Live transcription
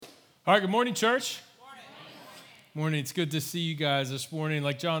All right, good morning, church. Morning. It's good to see you guys this morning.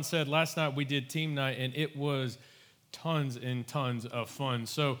 Like John said, last night we did team night, and it was tons and tons of fun.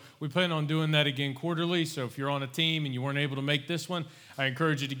 So we plan on doing that again quarterly. So if you're on a team and you weren't able to make this one, I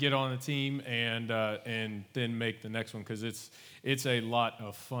encourage you to get on a team and then make the next one because it's a lot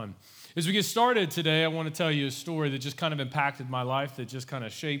of fun. As we get started today, I want to tell you a story that just kind of impacted my life, that just kind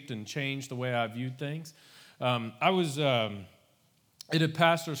of shaped and changed the way I viewed things. I was at a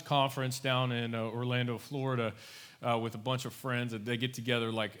pastor's conference down in Orlando, Florida, with a bunch of friends. They get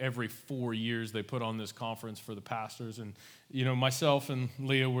together like every 4 years. They put on this conference for the pastors. And, you know, myself and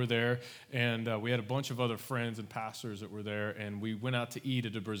Leah were there, and we had a bunch of other friends and pastors that were there, and we went out to eat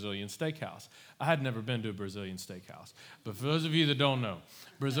at a Brazilian steakhouse. I had never been to a Brazilian steakhouse. But for those of you that don't know,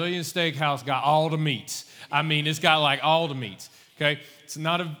 Brazilian steakhouse got all the meats. I mean, it's got like all the meats, okay? It's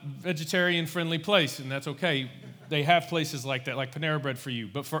not a vegetarian-friendly place, and that's okay. They have places like that, like Panera Bread for you.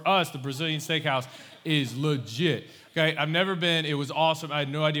 But for us, the Brazilian steakhouse is legit. Okay, I've never been. It was awesome. I had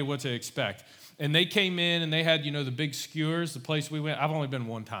no idea what to expect. And they came in and they had, you know, the big skewers, the place we went. I've only been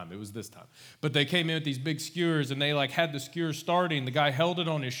one time. It was this time. But they came in with these big skewers and they like had the skewer starting. The guy held it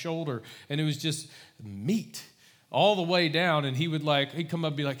on his shoulder and it was just meat all the way down. And he'd come up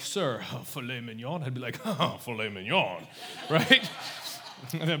and be like, "Sir, filet mignon." I'd be like, "Oh, filet mignon," right?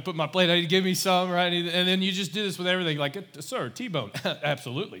 And then put my plate out, he'd give me some, right? And then you just do this with everything, like, "Sir, T-bone."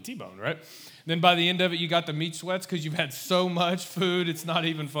 Absolutely, T-bone, right? And then by the end of it, you got the meat sweats because you've had so much food, it's not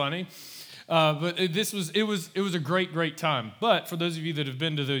even funny. But it was a great time. But for those of you that have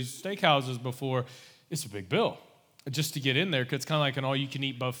been to those steakhouses before, it's a big bill just to get in there because it's kind of like an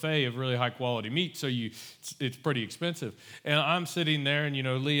all-you-can-eat buffet of really high-quality meat, so it's pretty expensive. And I'm sitting there, and, you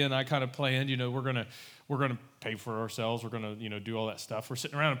know, Leah and I kind of planned, you know, we're gonna pay for ourselves. We're gonna, you know, do all that stuff. We're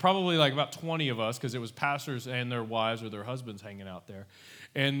sitting around, and probably like about 20 of us, because it was pastors and their wives or their husbands hanging out there.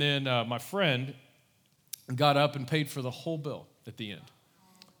 And then my friend got up and paid for the whole bill at the end,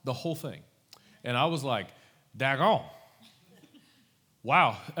 the whole thing. And I was like, "Daggone!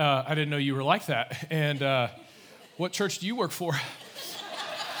 Wow, I didn't know you were like that." And what church do you work for?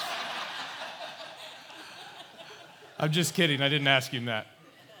 I'm just kidding. I didn't ask him that.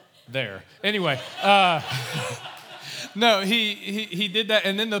 There. Anyway, no, he did that.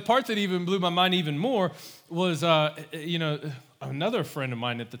 And then the part that even blew my mind even more was, you know, another friend of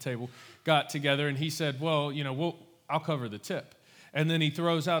mine at the table got together and he said, "Well, you know, I'll cover the tip." And then he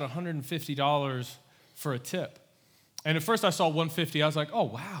throws out $150 for a tip. And at first I saw $150. I was like, "Oh,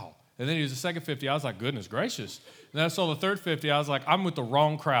 wow." And then he was the second 50. I was like, "Goodness gracious." And then I saw the third 50. I was like, "I'm with the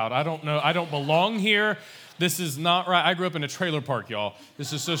wrong crowd. I don't know. I don't belong here. This is not right." I grew up in a trailer park, y'all.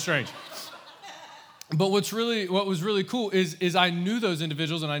 This is so strange. But what was really cool is I knew those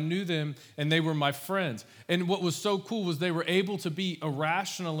individuals and I knew them and they were my friends. And what was so cool was they were able to be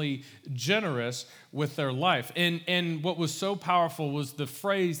irrationally generous with their life. And what was so powerful was the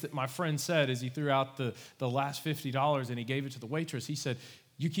phrase that my friend said as he threw out the last $50 and he gave it to the waitress. He said,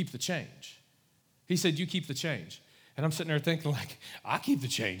 "You keep the change." He said, "You keep the change." And I'm sitting there thinking like, I keep the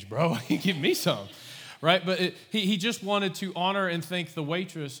change, bro. You give me some. Right? But he just wanted to honor and thank the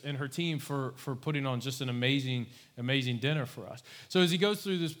waitress and her team for putting on just an amazing, amazing dinner for us. So as he goes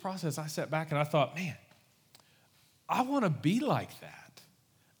through this process, I sat back and I thought, man, I want to be like that.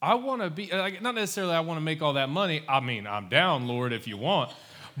 I want to be, like, not necessarily I want to make all that money. I mean, I'm down, Lord, if you want.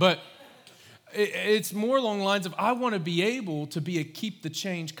 But it's more along the lines of I want to be able to be a keep the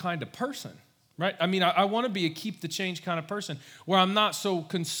change kind of person. Right? I mean, I want to be a keep the change kind of person where I'm not so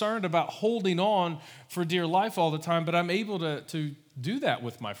concerned about holding on for dear life all the time, but I'm able to do that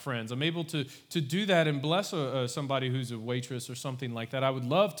with my friends. I'm able to do that and bless somebody who's a waitress or something like that. I would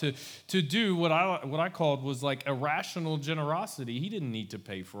love to do what I called was like irrational generosity. He didn't need to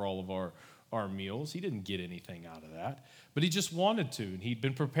pay for all of our meals. He didn't get anything out of that, but he just wanted to, and he'd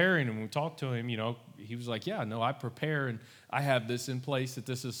been preparing. And when we talked to him, you know, he was like, "Yeah, no, I prepare, and I have this in place that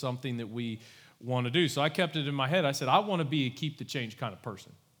this is something that we want to do." So I kept it in my head. I said, I want to be a keep the change kind of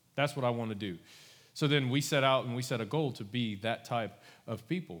person. That's what I want to do. So then we set out and we set a goal to be that type of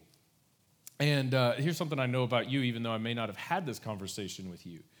people. And here's something I know about you, even though I may not have had this conversation with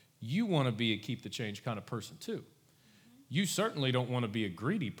you. You want to be a keep the change kind of person too. You certainly don't want to be a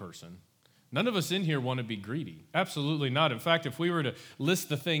greedy person. None of us in here want to be greedy. Absolutely not. In fact, if we were to list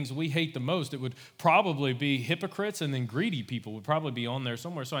the things we hate the most, it would probably be hypocrites, and then greedy people would probably be on there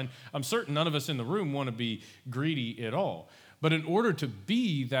somewhere. So I'm certain none of us in the room want to be greedy at all. But in order to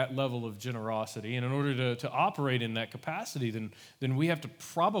be that level of generosity and in order to operate in that capacity, then we have to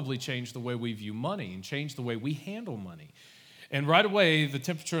probably change the way we view money and change the way we handle money. And right away, the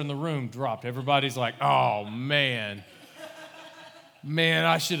temperature in the room dropped. Everybody's like, "Oh, man." man,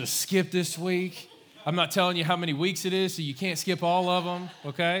 I should have skipped this week. I'm not telling you how many weeks it is, so you can't skip all of them,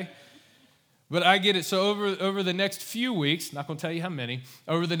 okay? But I get it. So over the next few weeks, not going to tell you how many,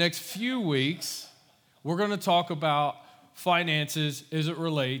 over the next few weeks, we're going to talk about finances as it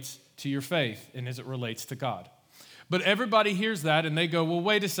relates to your faith and as it relates to God. But everybody hears that and they go, well,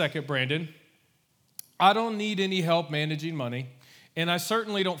 wait a second, Brandon. I don't need any help managing money, and I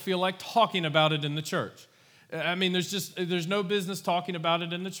certainly don't feel like talking about it in the church. I mean, there's no business talking about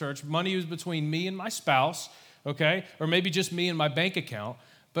it in the church. Money is between me and my spouse, okay? Or maybe just me and my bank account.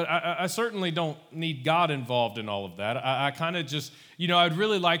 But I certainly don't need God involved in all of that. I kind of just, I'd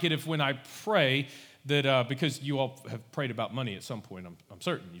really like it if when I pray that, because you all have prayed about money at some point, I'm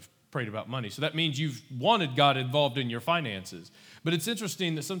certain you've prayed about money. So that means you've wanted God involved in your finances. But it's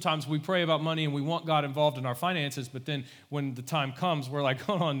interesting that sometimes we pray about money and we want God involved in our finances, but then when the time comes, we're like,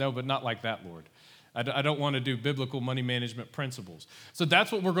 oh, no, but not like that, Lord. I don't want to do biblical money management principles. So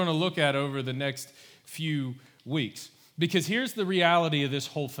that's what we're going to look at over the next few weeks. Because here's the reality of this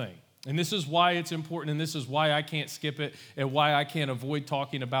whole thing. And this is why it's important, and this is why I can't skip it, and why I can't avoid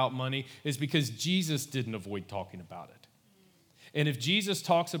talking about money, is because Jesus didn't avoid talking about it. And if Jesus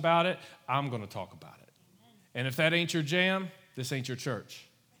talks about it, I'm going to talk about it. And if that ain't your jam, this ain't your church.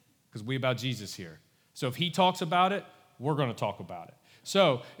 Because we about Jesus here. So if he talks about it, we're going to talk about it.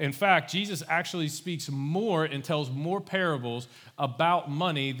 So, in fact, Jesus actually speaks more and tells more parables about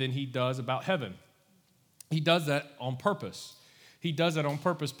money than he does about heaven. He does that on purpose. He does that on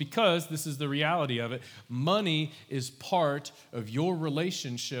purpose because this is the reality of it. Money is part of your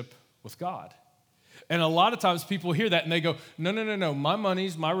relationship with God. And a lot of times people hear that and they go, no. My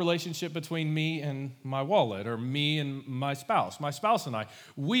money's my relationship between me and my wallet, or me and my spouse and I.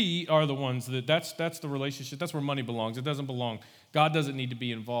 We are the ones that's the relationship. That's where money belongs. It doesn't belong. God doesn't need to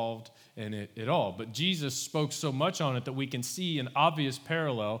be involved in it at all. But Jesus spoke so much on it that we can see an obvious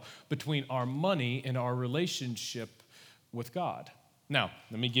parallel between our money and our relationship with God. Now,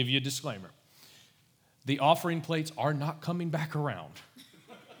 let me give you a disclaimer. The offering plates are not coming back around.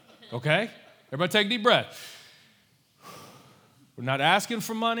 Okay? Everybody take a deep breath. We're not asking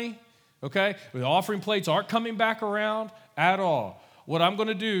for money, okay? The offering plates aren't coming back around at all. What I'm going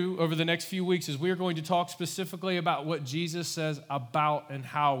to do over the next few weeks is we're going to talk specifically about what Jesus says about and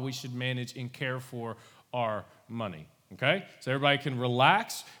how we should manage and care for our money, okay? So everybody can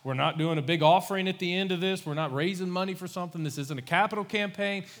relax. We're not doing a big offering at the end of this. We're not raising money for something. This isn't a capital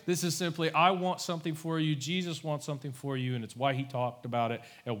campaign. This is simply, I want something for you. Jesus wants something for you, and it's why he talked about it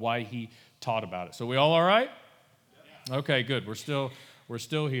and why he taught about it. So we all right? Okay, good. We're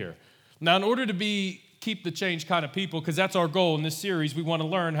still here. Now, in order to keep the change kind of people, because that's our goal in this series, we want to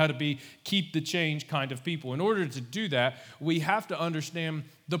learn how to keep the change kind of people. In order to do that, we have to understand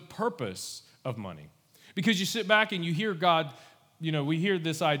the purpose of money. Because you sit back and you hear God, we hear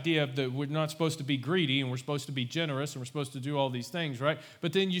this idea of that we're not supposed to be greedy and we're supposed to be generous and we're supposed to do all these things, right?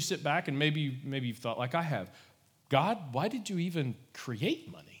 But then you sit back and maybe you've thought like I have, God, why did you even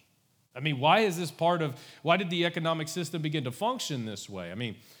create money? I mean, why did the economic system begin to function this way? I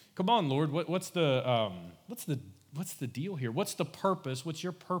mean, come on, Lord, what's the deal here? What's the purpose? What's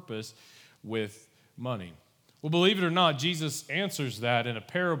your purpose with money? Well, believe it or not, Jesus answers that in a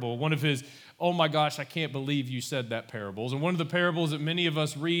parable, one of his, oh my gosh, I can't believe you said that parables. And one of the parables that many of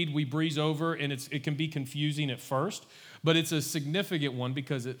us read, we breeze over, and it can be confusing at first, but it's a significant one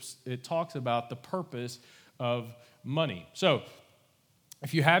because it talks about the purpose of money. So,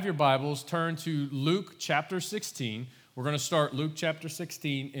 if you have your Bibles, turn to Luke chapter 16. We're going to start Luke chapter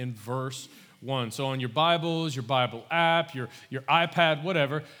 16 in verse 1. So on your Bibles, your Bible app, your iPad,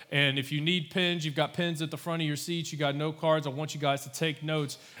 whatever, and if you need pens, you've got pens at the front of your seats, you got note cards. I want you guys to take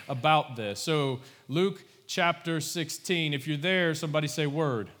notes about this. So Luke chapter 16. If you're there, somebody say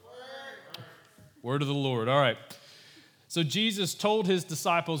word. Word of the Lord. All right. So Jesus told his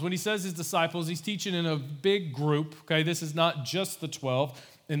disciples, when he says his disciples, he's teaching in a big group, okay? This is not just the 12.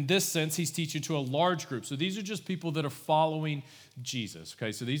 In this sense, he's teaching to a large group. So these are just people that are following Jesus,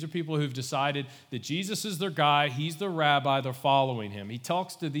 okay? So these are people who've decided that Jesus is their guy, he's their rabbi, they're following him. He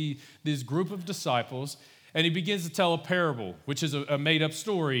talks to this group of disciples, and he begins to tell a parable, which is a made-up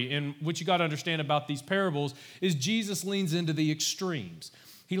story. And what you got to understand about these parables is Jesus leans into the extremes.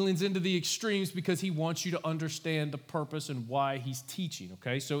 He leans into the extremes because he wants you to understand the purpose and why he's teaching,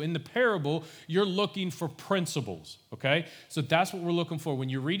 okay? So in the parable, you're looking for principles, okay? So that's what we're looking for. When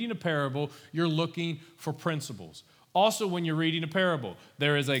you're reading a parable, you're looking for principles. Also, when you're reading a parable,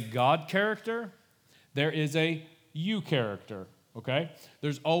 there is a God character, there is a you character, okay?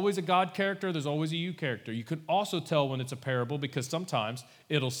 There's always a God character, there's always a you character. You can also tell when it's a parable because sometimes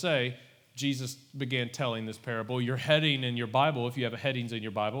it'll say Jesus began telling this parable. Your heading in your Bible, if you have headings in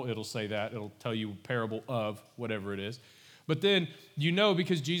your Bible, it'll say that. It'll tell you parable of whatever it is. But then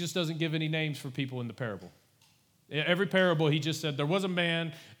because Jesus doesn't give any names for people in the parable. Every parable, he just said, there was a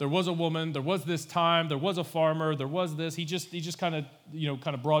man, there was a woman, there was this time, there was a farmer, there was this. He just kind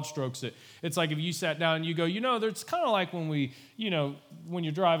of broad strokes it. It's like if you sat down and you go, it's kind of like when when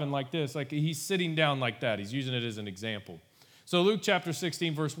you're driving like this, like he's sitting down like that. He's using it as an example. So Luke chapter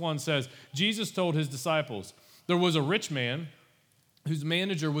 16, verse 1 says, Jesus told his disciples, there was a rich man whose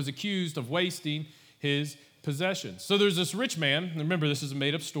manager was accused of wasting his possessions. So there's this rich man. Remember, this is a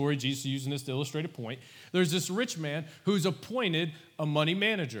made-up story. Jesus is using this to illustrate a point. There's this rich man who's appointed a money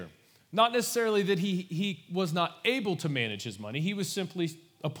manager. Not necessarily that he was not able to manage his money. He was simply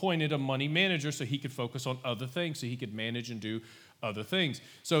appointed a money manager so he could focus on other things, so he could manage and do other things.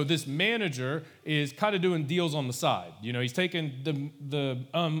 So this manager is kind of doing deals on the side. He's taking the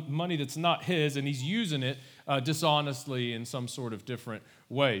money that's not his and he's using it dishonestly in some sort of different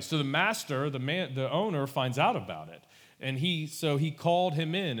way. So the master, the owner, finds out about it. And he called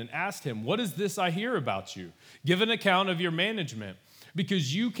him in and asked him, what is this I hear about you? Give an account of your management,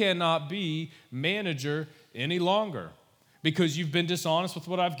 because you cannot be manager any longer, because you've been dishonest with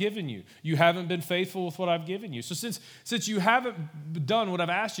what I've given you. You haven't been faithful with what I've given you. So since you haven't done what I've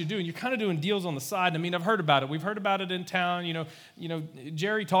asked you to do, and you're kind of doing deals on the side, I've heard about it. We've heard about it in town.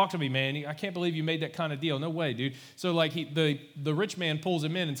 Jerry talked to me, man. I can't believe you made that kind of deal. No way, dude. So the rich man pulls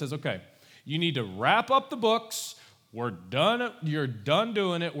him in and says, okay, you need to wrap up the books. We're done. You're done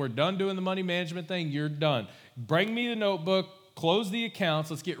doing it. We're done doing the money management thing. You're done. Bring me the notebook. Close the accounts.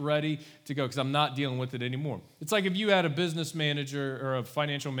 Let's get ready to go, because I'm not dealing with it anymore. It's like if you had a business manager or a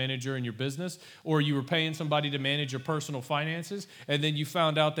financial manager in your business, or you were paying somebody to manage your personal finances, and then you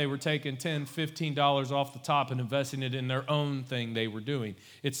found out they were taking $10, $15 off the top and investing it in their own thing they were doing.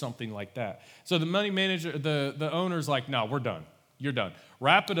 It's something like that. So the money manager, the owner's like, no, we're done. You're done.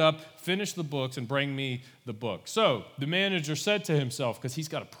 Wrap it up, finish the books, and bring me the book. So the manager said to himself, because he's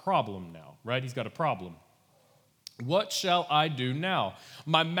got a problem now, right? He's got a problem. What shall I do now?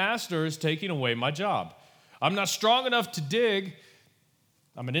 My master is taking away my job. I'm not strong enough to dig.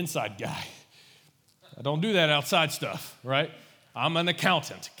 I'm an inside guy. I don't do that outside stuff, right? I'm an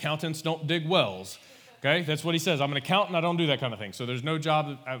accountant. Accountants don't dig wells, okay? That's what he says. I'm an accountant. I don't do that kind of thing. So there's no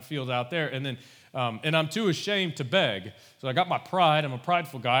job field out there. And then, and I'm too ashamed to beg. So I got my pride. I'm a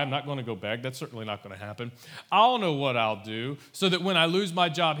prideful guy. I'm not going to go beg. That's certainly not going to happen. I'll know what I'll do so that when I lose my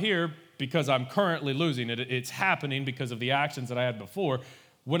job here, because I'm currently losing it, it's happening because of the actions that I had before.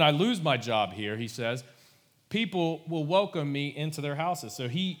 When I lose my job here, he says, people will welcome me into their houses. So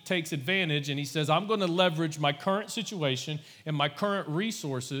he takes advantage and he says, I'm going to leverage my current situation and my current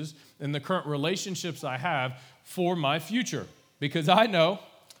resources and the current relationships I have for my future, because I know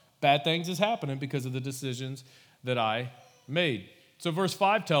bad things is happening because of the decisions that I made. So verse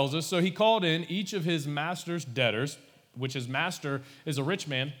 5 tells us, so he called in each of his master's debtors, which his master is a rich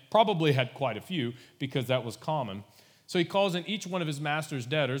man, probably had quite a few because that was common. So he calls in each one of his master's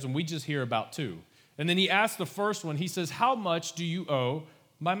debtors, and we just hear about two. And then he asks the first one, he says, how much do you owe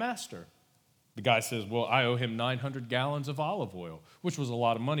my master? The guy says, well, I owe him 900 gallons of olive oil, which was a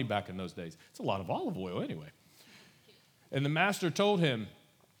lot of money back in those days. It's a lot of olive oil anyway. And the master told him,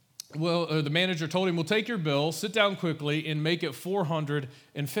 the manager told him, well, take your bill, sit down quickly, and make it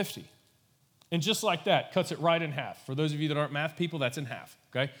 450. And just like that, cuts it right in half. For those of you that aren't math people, that's in half,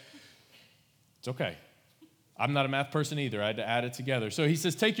 okay? It's okay. I'm not a math person either. I had to add it together. So he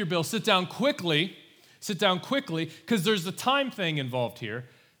says, take your bill, sit down quickly, because there's a time thing involved here.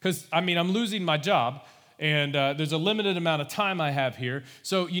 Because, I'm losing my job, and there's a limited amount of time I have here.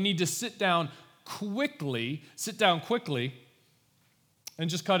 So you need to sit down quickly, and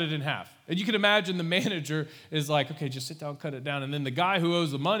just cut it in half. And you can imagine the manager is like, okay, just sit down, cut it down. And then the guy who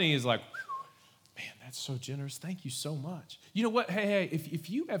owes the money is like, man, that's so generous. Thank you so much. You know what? Hey, if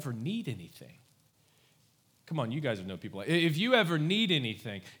you ever need anything, come on, you guys have known people. If you ever need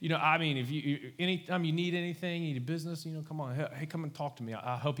anything, anytime you need anything, you need a business, come on, hey, come and talk to me.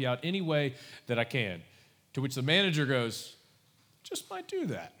 I'll help you out any way that I can. To which the manager goes, just might do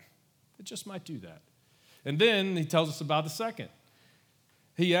that. It just might do that. And then he tells us about the second.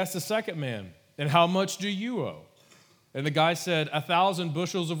 He asked the second man, and how much do you owe? And the guy said, 1,000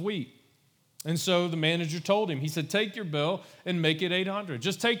 bushels of wheat. And so the manager told him, he said, take your bill and make it 800.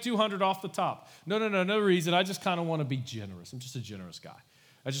 Just take 200 off the top. No reason. I just kind of want to be generous. I'm just a generous guy.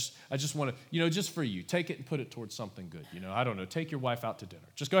 I just want to, just for you, take it and put it towards something good. I don't know, take your wife out to dinner.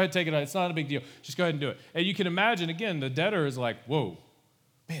 Just go ahead and take it out. It's not a big deal. Just go ahead and do it. And you can imagine, again, the debtor is like, whoa,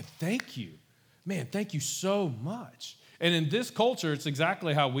 man, thank you. Man, thank you so much. And in this culture, it's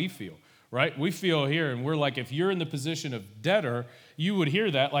exactly how we feel, right? We feel here, and we're like, if you're in the position of debtor, you would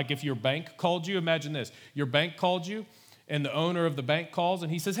hear that. Like if your bank called you, imagine this. Your bank called you, and the owner of the bank calls,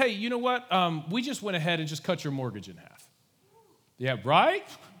 and he says, hey, you know what? We just went ahead and just cut your mortgage in half. Yeah, right?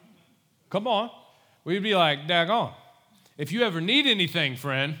 Come on. We'd be like, daggone. If you ever need anything,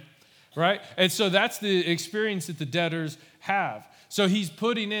 friend, right? And so that's the experience that the debtors have. So he's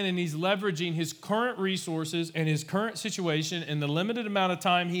putting in and he's leveraging his current resources and his current situation and the limited amount of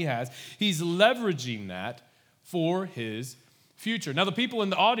time he has. He's leveraging that for his future. Now, the people in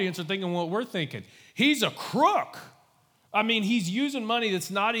the audience are thinking what we're thinking. He's a crook. I mean, he's using money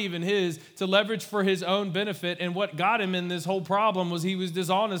that's not even his to leverage for his own benefit. And what got him in this whole problem was he was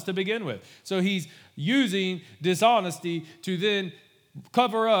dishonest to begin with. So he's using dishonesty to then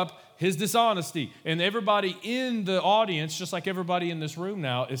cover up his dishonesty. And everybody in the audience, just like everybody in this room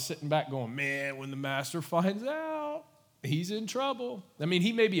now, is sitting back going, man, when the master finds out, he's in trouble. I mean,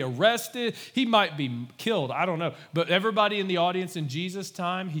 he may be arrested. He might be killed. I don't know. But everybody in the audience in Jesus'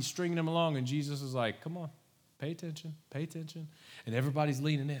 time, he's stringing them along. And Jesus is like, come on, pay attention, pay attention. And everybody's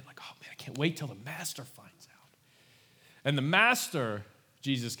leaning in like, oh, man, I can't wait till the master finds out. And the master,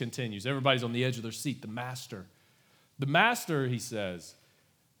 Jesus continues. Everybody's on the edge of their seat. The master, he says,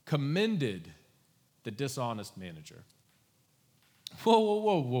 commended the dishonest manager.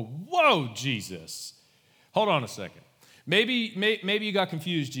 Whoa, Jesus. Hold on a second. Maybe you got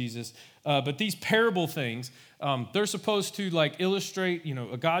confused, Jesus, but these parable things, they're supposed to like illustrate,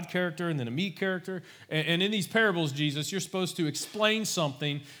 a God character and then a me character. And in these parables, Jesus, you're supposed to explain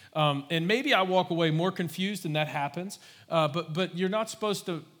something, and maybe I walk away more confused and that happens, but you're not supposed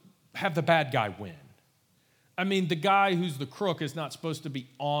to have the bad guy win. I mean, the guy who's the crook is not supposed to be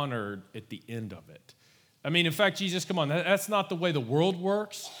honored at the end of it. I mean, in fact, Jesus, come on, that's not the way the world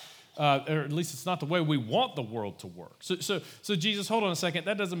works, or at least it's not the way we want the world to work. So Jesus, hold on a second.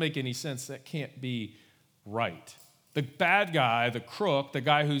 That doesn't make any sense. That can't be right. The bad guy, the crook, the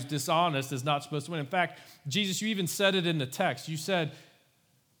guy who's dishonest is not supposed to win. In fact, Jesus, you even said it in the text. You said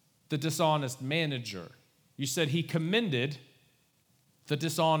the dishonest manager. You said he commended the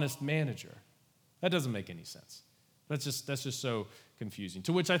dishonest manager. That doesn't make any sense. That's just so confusing.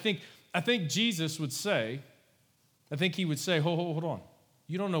 To which I think Jesus would say, hold on.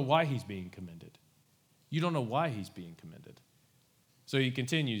 You don't know why he's being commended. You don't know why he's being commended. So he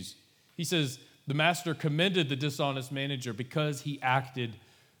continues. He says, the master commended the dishonest manager because he acted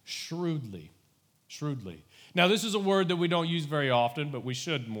shrewdly. Shrewdly. Now, this is a word that we don't use very often, but we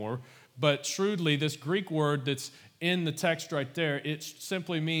should more. But shrewdly, this Greek word that's in the text right there, it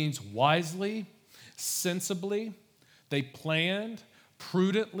simply means wisely, sensibly. They planned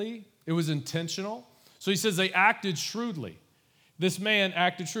prudently. It was intentional. So he says they acted shrewdly. This man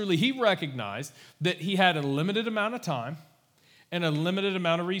acted shrewdly. He recognized that he had a limited amount of time and a limited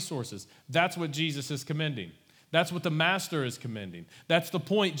amount of resources. That's what Jesus is commending. That's what the master is commending. That's the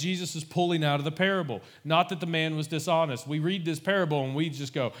point Jesus is pulling out of the parable. Not that the man was dishonest. We read this parable and we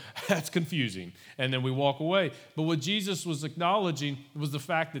just go, that's confusing. And then we walk away. But what Jesus was acknowledging was the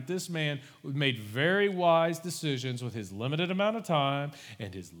fact that this man made very wise decisions with his limited amount of time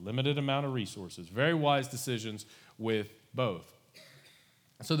and his limited amount of resources. Very wise decisions with both.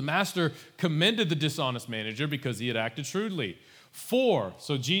 So the master commended the dishonest manager because he had acted shrewdly.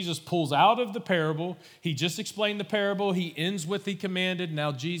 So Jesus pulls out of the parable. He just explained the parable. He ends with he commanded.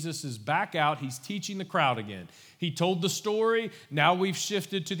 Now Jesus is back out. He's teaching the crowd again. He told the story. Now we've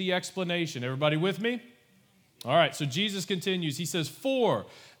shifted to the explanation. Everybody with me? All right, so Jesus continues. He says, for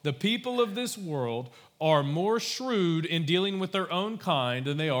the people of this world are more shrewd in dealing with their own kind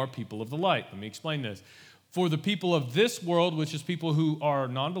than they are people of the light. Let me explain this. For the people of this world, which is people who are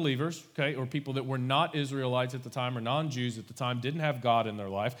non-believers, okay, or people that were not Israelites at the time or non-Jews at the time, didn't have God in their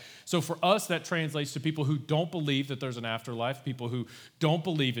life. So for us, that translates to people who don't believe that there's an afterlife, people who don't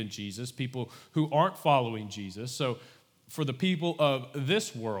believe in Jesus, people who aren't following Jesus. So for the people of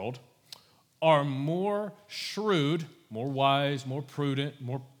this world are more shrewd, more wise, more prudent,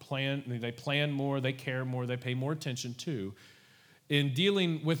 they plan more, they care more, they pay more attention to, in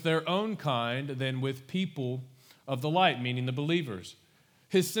dealing with their own kind than with people of the light, meaning the believers.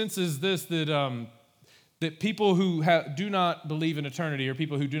 His sense is this, that people who do not believe in eternity or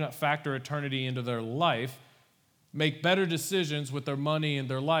people who do not factor eternity into their life make better decisions with their money and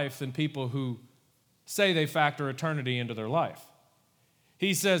their life than people who say they factor eternity into their life.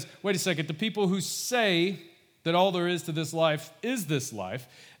 He says, wait a second, the people who say that all there is to this life is this life,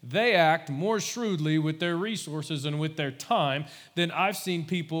 they act more shrewdly with their resources and with their time than I've seen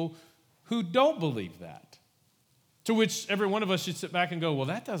people who don't believe that. To which every one of us should sit back and go, well,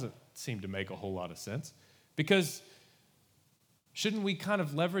 that doesn't seem to make a whole lot of sense. Because Shouldn't we kind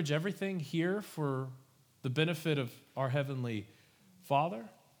of leverage everything here for the benefit of our Heavenly Father?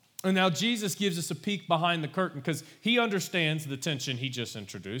 And now Jesus gives us a peek behind the curtain because he understands the tension he just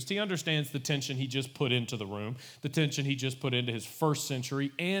introduced. He understands the tension he just put into the room, the tension he just put into his first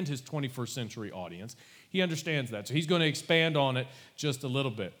century and his 21st century audience. He understands that. So he's going to expand on it just a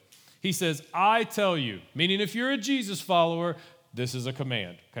little bit. He says, I tell you, meaning if you're a Jesus follower, this is a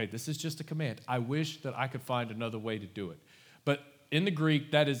command. Okay, this is just a command. I wish that I could find another way to do it. But in the Greek,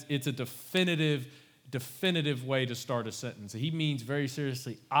 it's a definitive way to start a sentence. He means very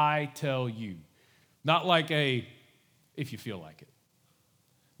seriously, I tell you. Not like if you feel like it.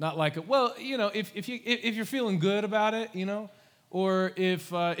 Not like if you're feeling good about it, or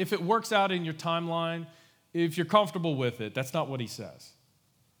if it works out in your timeline, if you're comfortable with it. That's not what he says.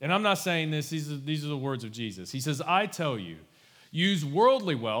 And I'm not saying this, these are the words of Jesus. He says, I tell you, use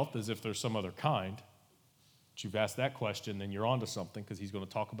worldly wealth as if there's some other kind. But you've asked that question, then you're onto something because he's going to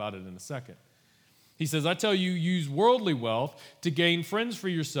talk about it in a second. He says, I tell you, use worldly wealth to gain friends for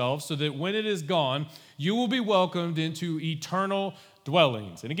yourselves so that when it is gone, you will be welcomed into eternal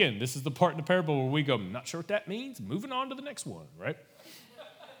dwellings. And again, this is the part in the parable where we go, I'm not sure what that means. Moving on to the next one, right?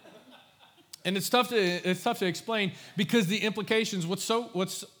 And it's tough to explain because the implications, what's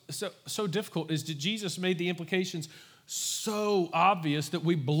so difficult is that Jesus made the implications so obvious that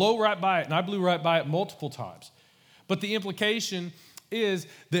we blow right by it, and I blew right by it multiple times. But the implication is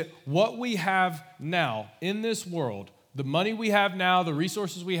that what we have now in this world, the money we have now, the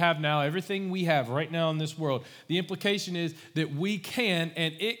resources we have now, everything we have right now in this world, the implication is that we can,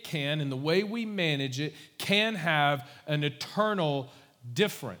 and it can, and the way we manage it can have an eternal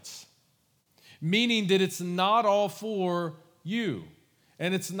difference. Meaning that it's not all for you,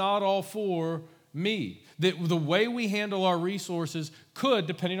 and it's not all for me. That the way we handle our resources could,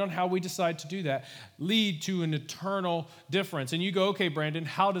 depending on how we decide to do that, lead to an eternal difference. And you go, okay, Brandon,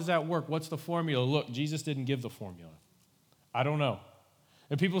 how does that work? What's the formula? Look, Jesus didn't give the formula. I don't know.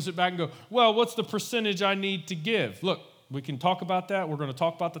 And people sit back and go, well, what's the percentage I need to give? Look, we can talk about that. We're going to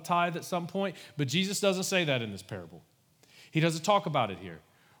talk about the tithe at some point, but Jesus doesn't say that in this parable. He doesn't talk about it here.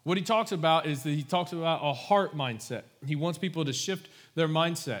 What he talks about is that he talks about a heart mindset. He wants people to shift their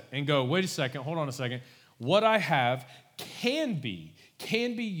mindset and go, wait a second, hold on a second. What I have can be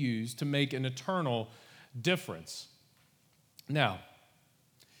used to make an eternal difference. Now,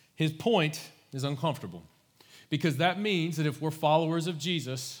 his point is uncomfortable because that means that if we're followers of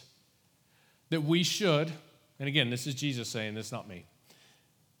Jesus, that we should, and again, this is Jesus saying this, not me,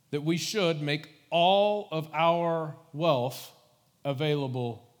 that we should make all of our wealth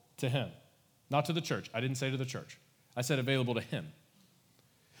available to him, not to the church. I didn't say to the church. I said available to him.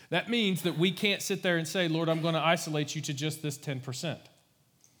 That means that we can't sit there and say, Lord, I'm going to isolate you to just this 10%.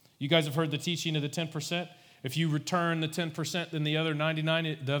 You guys have heard the teaching of the 10%. If you return the 10%, then the other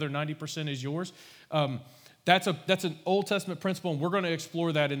 90% is yours. That's an Old Testament principle, and we're going to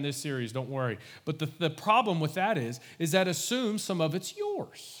explore that in this series. Don't worry. But the problem with that is that assumes some of it's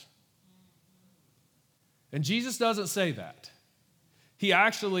yours. And Jesus doesn't say that. He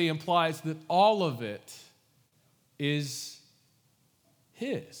actually implies that all of it is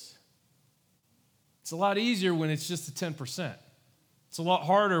his. It's a lot easier when it's just the 10%. It's a lot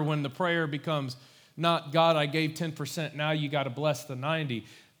harder when the prayer becomes not, God, I gave 10%, now you got to bless the 90.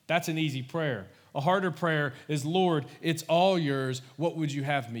 That's an easy prayer. A harder prayer is, Lord, it's all yours. What would you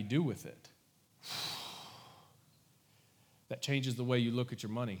have me do with it? That changes the way you look at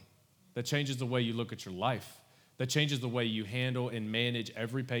your money. That changes the way you look at your life. That changes the way you handle and manage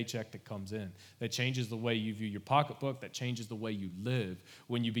every paycheck that comes in. That changes the way you view your pocketbook. That changes the way you live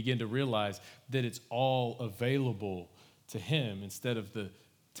when you begin to realize that it's all available to him instead of the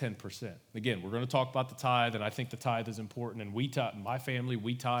 10%. Again, we're going to talk about the tithe, and I think the tithe is important, and we tithe, my family,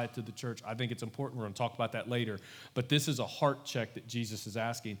 we tithe to the church. I think it's important. We're going to talk about that later. But this is a heart check that Jesus is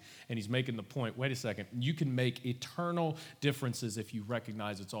asking, and he's making the point, wait a second, you can make eternal differences if you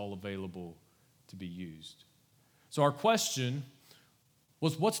recognize it's all available to be used. So our question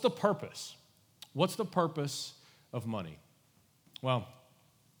was, what's the purpose? What's the purpose of money? Well,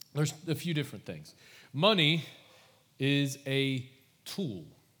 there's a few different things. Money is a tool.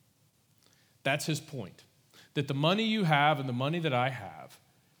 That's his point. That the money you have and the money that I have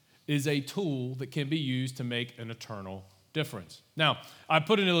is a tool that can be used to make an eternal difference. Now, I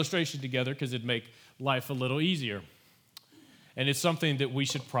put an illustration together because it'd make life a little easier. And it's something that we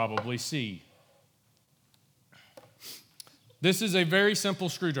should probably see. This is a very simple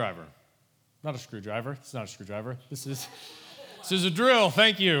screwdriver. Not a screwdriver. It's not a screwdriver. This is a drill.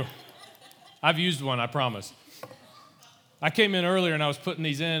 Thank you. I've used one, I promise. I came in earlier and I was putting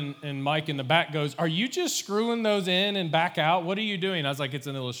these in, and Mike in the back goes, "Are you just screwing those in and back out? What are you doing?" I was like, "It's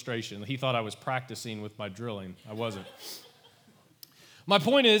an illustration." He thought I was practicing with my drilling. I wasn't. My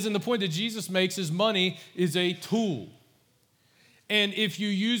point is, and the point that Jesus makes is money is a tool. And if you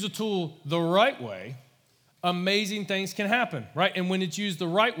use a tool the right way, amazing things can happen, right? And when it's used the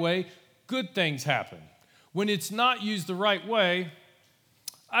right way, good things happen. When it's not used the right way,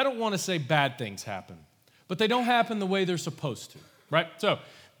 I don't want to say bad things happen, but they don't happen the way they're supposed to, right? So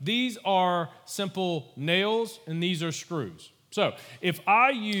these are simple nails and these are screws. So if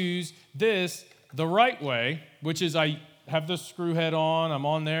I use this the right way, which is I have the screw head on, I'm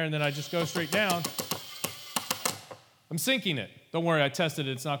on there, and then I just go straight down, I'm sinking it. Don't worry, I tested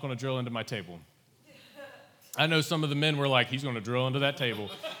it. It's not going to drill into my table. I know some of the men were like, "He's going to drill into that table."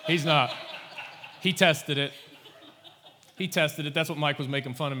 He's not. He tested it. That's what Mike was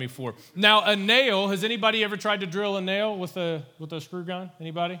making fun of me for. Now, a nail, has anybody ever tried to drill a nail with a screw gun?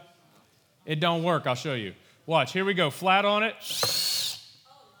 Anybody? It don't work. I'll show you. Watch. Here we go. Flat on it.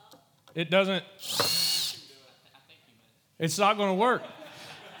 It doesn't. It's not going to work.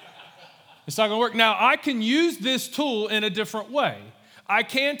 It's not going to work. Now, I can use this tool in a different way. I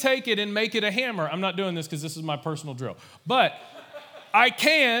can take it and make it a hammer. I'm not doing this because this is my personal drill. But I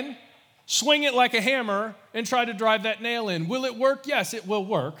can swing it like a hammer and try to drive that nail in. Will it work? Yes, it will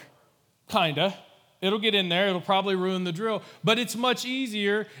work. Kinda. It'll get in there. It'll probably ruin the drill. But it's much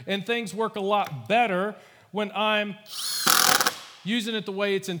easier and things work a lot better when I'm using it the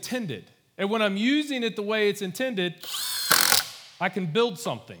way it's intended. And when I'm using it the way it's intended, I can build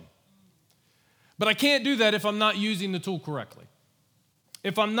something. But I can't do that if I'm not using the tool correctly.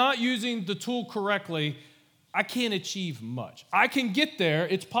 If I'm not using the tool correctly, I can't achieve much. I can get there.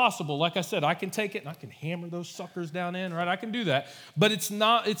 It's possible. Like I said, I can take it and I can hammer those suckers down in, right? I can do that. But it's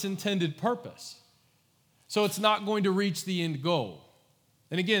not its intended purpose. So it's not going to reach the end goal.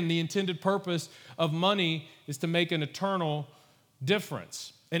 And again, the intended purpose of money is to make an eternal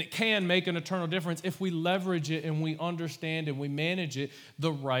difference. And it can make an eternal difference if we leverage it and we understand and we manage it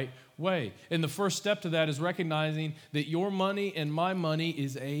the right way. And the first step to that is recognizing that your money and my money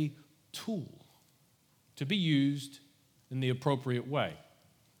is a tool to be used in the appropriate way.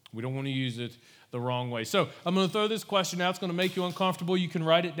 We don't want to use it the wrong way. So I'm going to throw this question out. It's going to make you uncomfortable. You can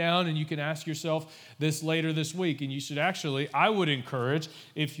write it down and you can ask yourself this later this week. And you should actually, I would encourage,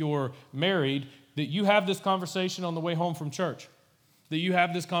 if you're married, that you have this conversation on the way home from church. That you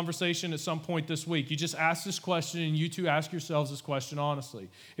have this conversation at some point this week. You just ask this question and you two ask yourselves this question honestly,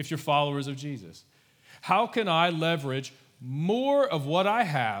 if you're followers of Jesus. How can I leverage more of what I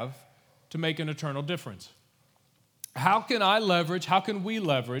have to make an eternal difference? How can we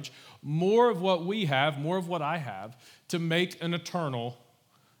leverage more of what we have, more of what I have, to make an eternal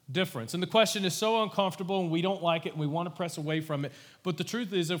difference? And the question is so uncomfortable and we don't like it and we want to press away from it. But the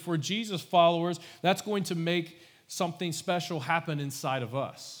truth is, if we're Jesus followers, that's going to make something special happen inside of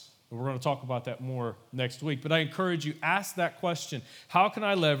us. And we're going to talk about that more next week. But I encourage you, ask that question. How can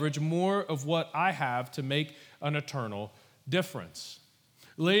I leverage more of what I have to make an eternal difference?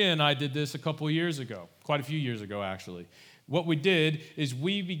 Leah and I did this a couple of years ago, quite a few years ago, actually. What we did is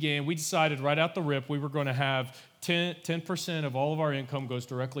we decided right out the rip, we were going to have 10% of all of our income goes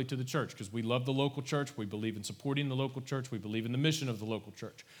directly to the church because we love the local church. We believe in supporting the local church. We believe in the mission of the local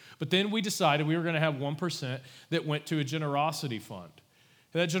church. But then we decided we were going to have 1% that went to a generosity fund.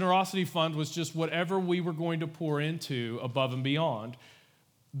 That generosity fund was just whatever we were going to pour into above and beyond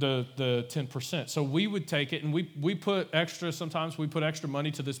the 10%. So we would take it and we put extra, sometimes we put extra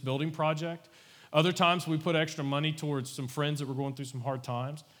money to this building project. Other times we put extra money towards some friends that were going through some hard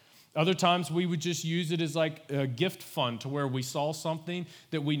times. Other times we would just use it as like a gift fund to where we saw something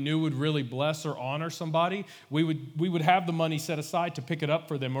that we knew would really bless or honor somebody. We would have the money set aside to pick it up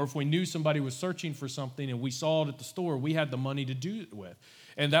for them. Or if we knew somebody was searching for something and we saw it at the store, we had the money to do it with.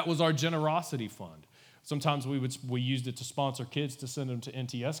 And that was our generosity fund. Sometimes we used it to sponsor kids to send them to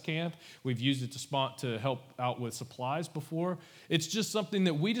NTS camp. We've used it to help out with supplies before. It's just something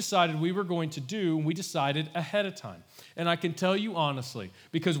that we decided we were going to do, and we decided ahead of time. And I can tell you honestly,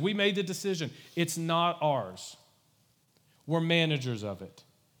 because we made the decision, it's not ours. We're managers of it.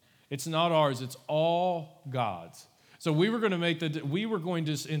 It's not ours. It's all God's. So we were going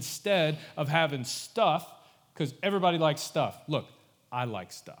to instead of having stuff, because everybody likes stuff. Look, I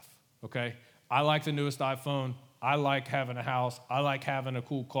like stuff, okay? I like the newest iPhone. I like having a house. I like having a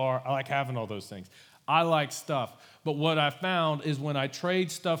cool car. I like having all those things. I like stuff. But what I found is when I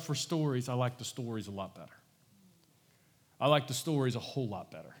trade stuff for stories, I like the stories a lot better. I like the stories a whole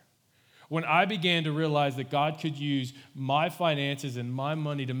lot better. When I began to realize that God could use my finances and my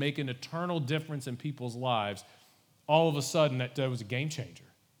money to make an eternal difference in people's lives, all of a sudden that was a game changer.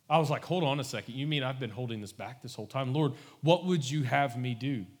 I was like, hold on a second. You mean I've been holding this back this whole time? Lord, what would you have me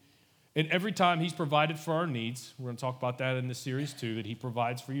do? And every time he's provided for our needs, we're going to talk about that in this series too, that he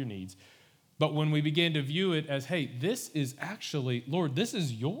provides for your needs. But when we begin to view it as, hey, this is actually, Lord, this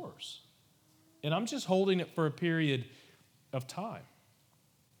is yours. And I'm just holding it for a period of time.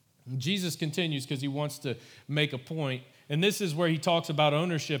 And Jesus continues because he wants to make a point. And this is where he talks about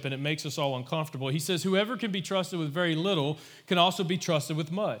ownership, and it makes us all uncomfortable. He says, whoever can be trusted with very little can also be trusted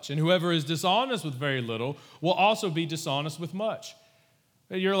with much. And whoever is dishonest with very little will also be dishonest with much.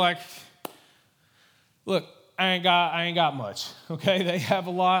 And you're like, look, I ain't got much, okay? They have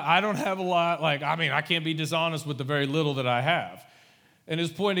a lot. I don't have a lot. I can't be dishonest with the very little that I have. And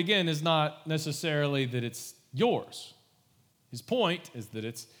his point, again, is not necessarily that it's yours. His point is that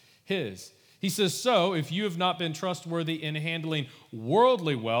it's his. He says, so if you have not been trustworthy in handling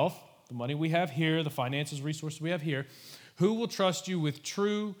worldly wealth, the money we have here, the finances, resources we have here, who will trust you with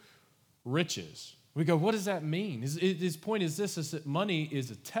true riches? We go, what does that mean? His point is this, is that money is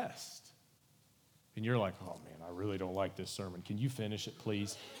a test. And you're like, oh man, I really don't like this sermon. Can you finish it,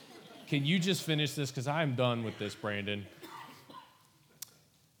 please? Can you just finish this? Because I'm done with this, Brandon.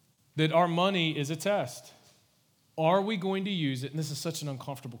 That our money is a test. Are we going to use it? And this is such an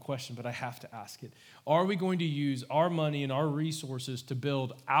uncomfortable question, but I have to ask it. Are we going to use our money and our resources to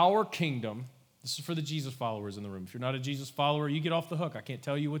build our kingdom? This is for the Jesus followers in the room. If you're not a Jesus follower, you get off the hook. I can't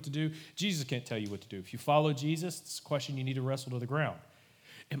tell you what to do. Jesus can't tell you what to do. If you follow Jesus, it's a question you need to wrestle to the ground.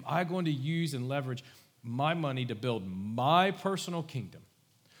 Am I going to use and leverage my money to build my personal kingdom?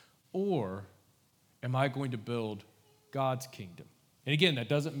 Or am I going to build God's kingdom? And again, that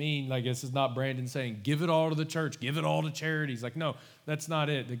doesn't mean, this is not Brandon saying, give it all to the church, give it all to charities. No, that's not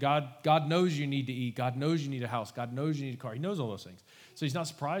it. God knows you need to eat. God knows you need a house. God knows you need a car. He knows all those things. So he's not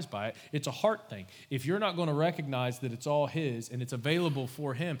surprised by it. It's a heart thing. If you're not going to recognize that it's all his and it's available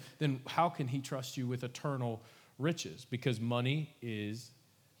for him, then how can he trust you with eternal riches? Because money is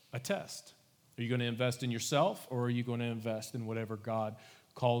a test. Are you going to invest in yourself, or are you going to invest in whatever God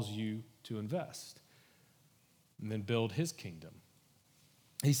calls you to invest? And then build his kingdom.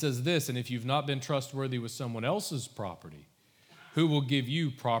 He says this, and if you've not been trustworthy with someone else's property, who will give you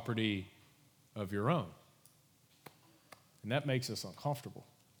property of your own? And that makes us uncomfortable.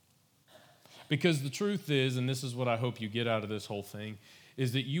 Because the truth is, and this is what I hope you get out of this whole thing,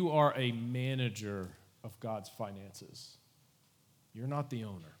 is that you are a manager of God's finances. You're not the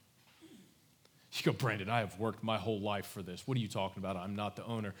owner. You go, Brandon, I have worked my whole life for this. What are you talking about? I'm not the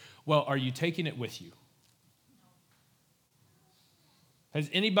owner. Well, are you taking it with you? Has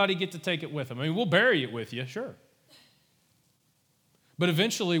anybody get to take it with them? We'll bury it with you, sure. But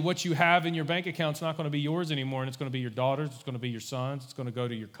eventually what you have in your bank account is not going to be yours anymore, and it's going to be your daughter's, it's going to be your son's, it's going to go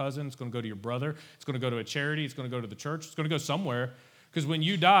to your cousin, it's going to go to your brother, it's going to go to a charity, it's going to go to the church, it's going to go somewhere. Because when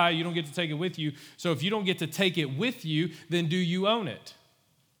you die, you don't get to take it with you. So if you don't get to take it with you, then do you own it?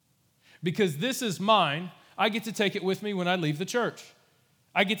 Because this is mine, I get to take it with me when I leave the church.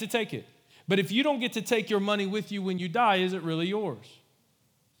 I get to take it. But if you don't get to take your money with you when you die, is it really yours?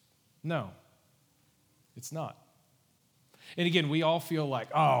 No, it's not. And again, we all feel like,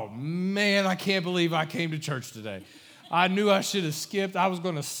 oh man, I can't believe I came to church today. I knew I should have skipped. I was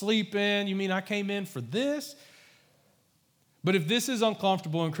going to sleep in. You mean I came in for this? But if this is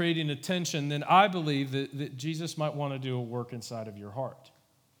uncomfortable and creating a tension, then I believe that Jesus might want to do a work inside of your heart.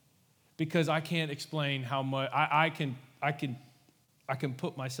 Because I can't explain how much, I can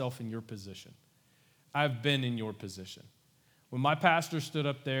put myself in your position. I've been in your position. When my pastor stood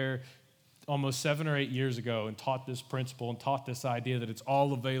up there almost 7 or 8 years ago and taught this principle and taught this idea that it's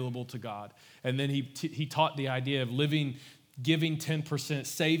all available to God, and then he taught the idea of giving 10%,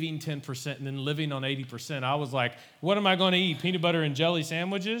 saving 10%, and then living on 80%, I was like, what am I going to eat, peanut butter and jelly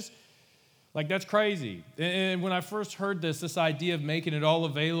sandwiches? That's crazy. And when I first heard this idea of making it all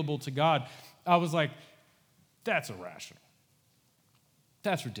available to God, I was like, that's irrational.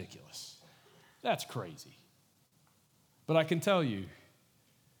 That's ridiculous. That's crazy. But I can tell you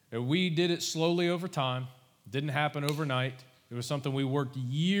that we did it slowly over time. It didn't happen overnight. It was something we worked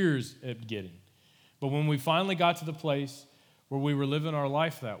years at getting. But when we finally got to the place where we were living our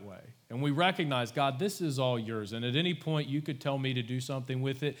life that way, and we recognized, God, this is all yours, and at any point you could tell me to do something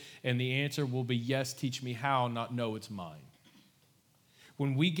with it, and the answer will be yes, teach me how, not no, it's mine.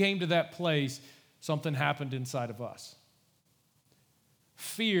 When we came to that place, something happened inside of us.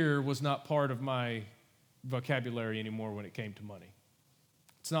 Fear was not part of my vocabulary anymore when it came to money.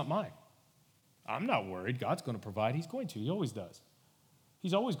 It's not mine. I'm not worried. God's going to provide. He's going to. He always does.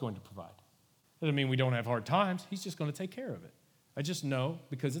 He's always going to provide. Doesn't mean we don't have hard times. He's just going to take care of it. I just know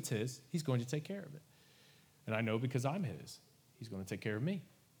because it's his, he's going to take care of it. And I know because I'm his, he's going to take care of me.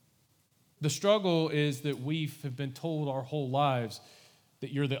 The struggle is that we have been told our whole lives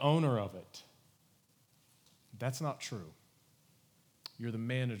that you're the owner of it. That's not true. You're the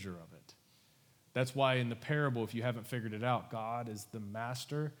manager of it. That's why in the parable, if you haven't figured it out, God is the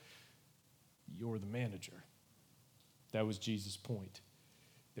master, you're the manager. That was Jesus' point,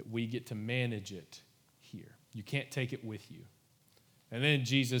 that we get to manage it here. You can't take it with you. And then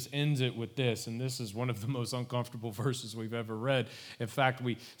Jesus ends it with this, and this is one of the most uncomfortable verses we've ever read. In fact,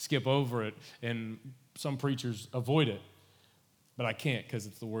 we skip over it, and some preachers avoid it. But I can't because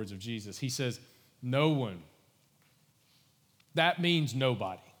it's the words of Jesus. He says, no one. That means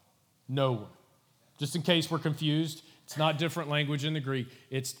nobody. No one. Just in case we're confused, it's not different language in the Greek.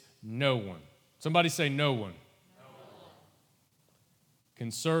 It's no one. Somebody say no one. No one.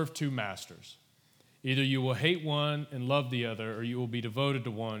 Can serve two masters. Either you will hate one and love the other, or you will be devoted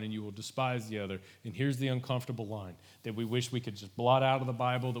to one and you will despise the other. And here's the uncomfortable line that we wish we could just blot out of the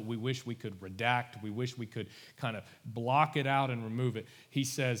Bible, that we wish we could redact, we wish we could kind of block it out and remove it. He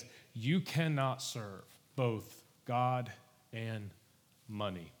says, you cannot serve both God and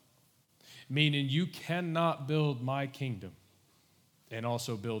money. Meaning you cannot build my kingdom and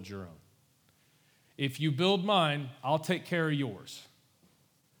also build your own. If you build mine, I'll take care of yours.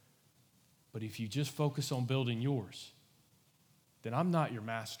 But if you just focus on building yours, then I'm not your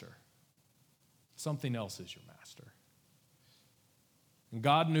master. Something else is your master. And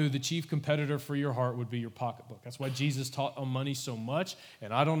God knew the chief competitor for your heart would be your pocketbook. That's why Jesus taught on money so much,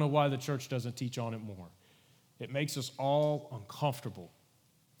 and I don't know why the church doesn't teach on it more. It makes us all uncomfortable.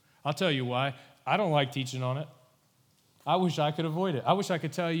 I'll tell you why. I don't like teaching on it. I wish I could avoid it. I wish I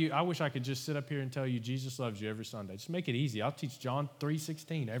could just sit up here and tell you Jesus loves you every Sunday. Just make it easy. I'll teach John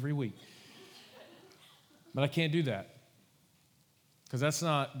 3:16 every week. But I can't do that. Because that's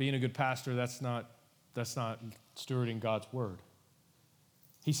not being a good pastor. That's not stewarding God's word.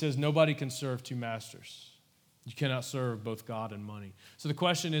 He says nobody can serve two masters. You cannot serve both God and money. So the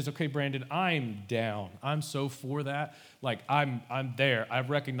question is, okay, Brandon, I'm down. I'm so for that. Like, I'm there. I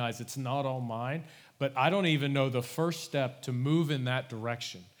recognize it's not all mine, but I don't even know the first step to move in that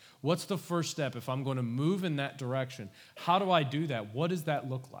direction. What's the first step if I'm going to move in that direction? How do I do that? What does that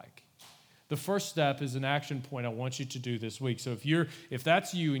look like? The first step is an action point I want you to do this week. So if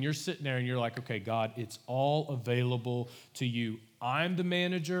that's you and you're sitting there and you're like, okay, God, it's all available to you. I'm the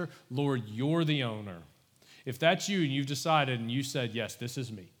manager. Lord, you're the owner. If that's you and you've decided and you said, yes, this is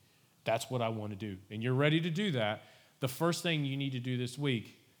me, that's what I want to do, and you're ready to do that, the first thing you need to do this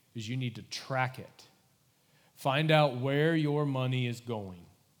week is you need to track it. Find out where your money is going.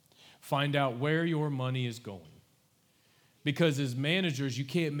 Find out where your money is going. Because as managers, you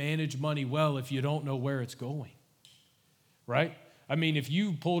can't manage money well if you don't know where it's going, right? I mean, if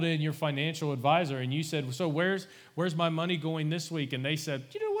you pulled in your financial advisor and you said, so where's my money going this week? And they said,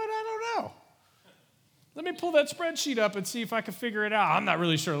 you know what, I don't know. Let me pull that spreadsheet up and see if I can figure it out. I'm not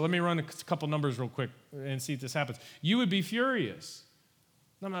really sure. Let me run a couple numbers real quick and see if this happens. You would be furious.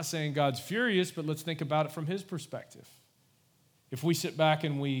 I'm not saying God's furious, but let's think about it from his perspective. If we sit back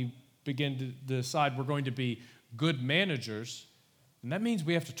and we begin to decide we're going to be good managers, and that means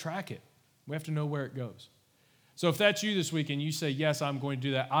we have to track it. We have to know where it goes. So if that's you this week and you say, yes, I'm going to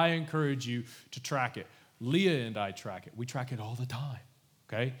do that, I encourage you to track it. Leah and I track it. We track it all the time,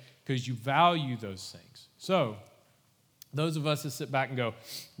 okay? Because you value those things. So those of us that sit back and go,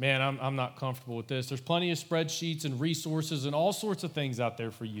 man, I'm not comfortable with this. There's plenty of spreadsheets and resources and all sorts of things out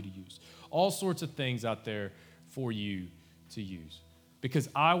there for you to use. All sorts of things out there for you to use. Because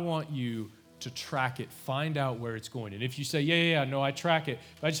I want you to track it, find out where it's going. And if you say, yeah, no, I track it,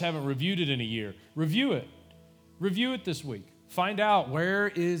 but I just haven't reviewed it in a year, review it. Review it this week. Find out, where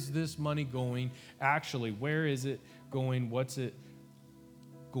is this money going actually? Where is it going? What's it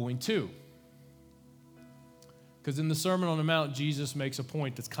going to? Because in the Sermon on the Mount, Jesus makes a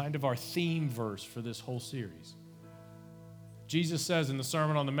point that's kind of our theme verse for this whole series. Jesus says in the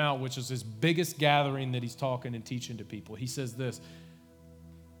Sermon on the Mount, which is his biggest gathering that he's talking and teaching to people, he says this,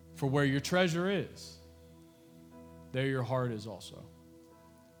 for where your treasure is, there your heart is also.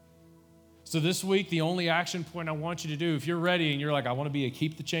 So this week, the only action point I want you to do, if you're ready and you're like, I want to be a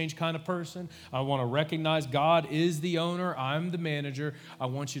keep the change kind of person, I want to recognize God is the owner, I'm the manager, I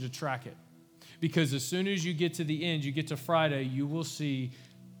want you to track it. Because as soon as you get to the end, you get to Friday, you will see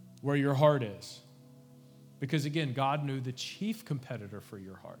where your heart is. Because again, God knew the chief competitor for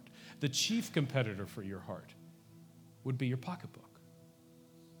your heart. The chief competitor for your heart would be your pocketbook.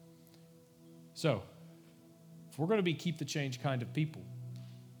 So, if we're going to be keep the change kind of people,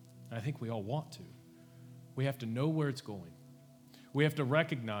 and I think we all want to, we have to know where it's going. We have to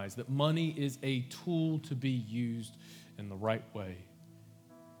recognize that money is a tool to be used in the right way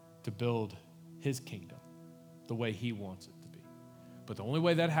to build his kingdom the way he wants it to be. But the only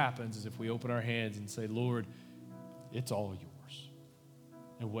way that happens is if we open our hands and say, Lord, it's all yours.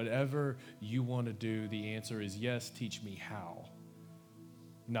 And whatever you want to do, the answer is yes, teach me how,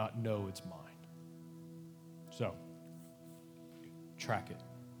 not no, it's mine. So, track it.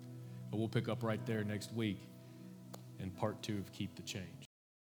 And we'll pick up right there next week in part 2 of Keep the Change.